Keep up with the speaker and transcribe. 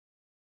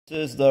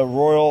This is the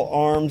Royal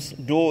Arms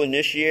dual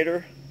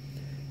initiator.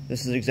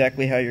 This is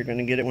exactly how you're going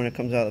to get it when it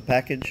comes out of the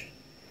package.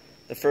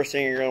 The first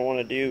thing you're going to want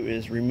to do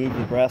is remove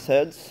the brass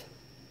heads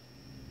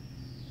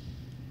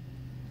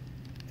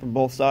from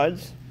both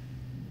sides.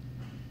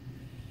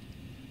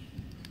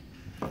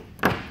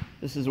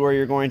 This is where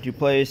you're going to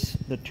place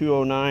the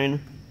 209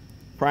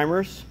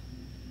 primers.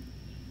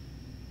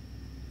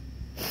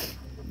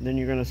 Then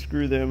you're going to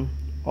screw them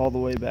all the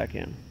way back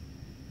in.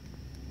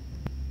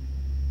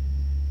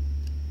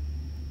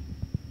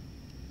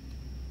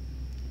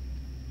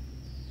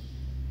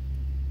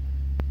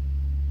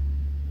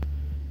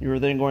 You are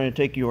then going to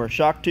take your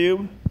shock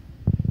tube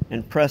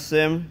and press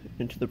them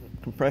into the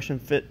compression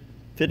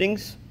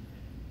fittings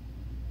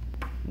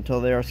until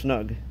they are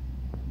snug.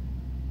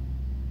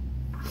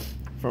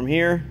 From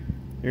here,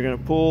 you're going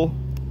to pull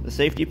the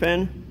safety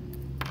pin,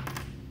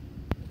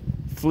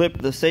 flip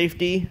the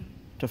safety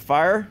to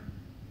fire,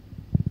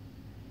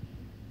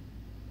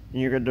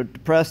 and you're going to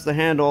depress the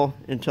handle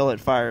until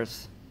it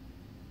fires.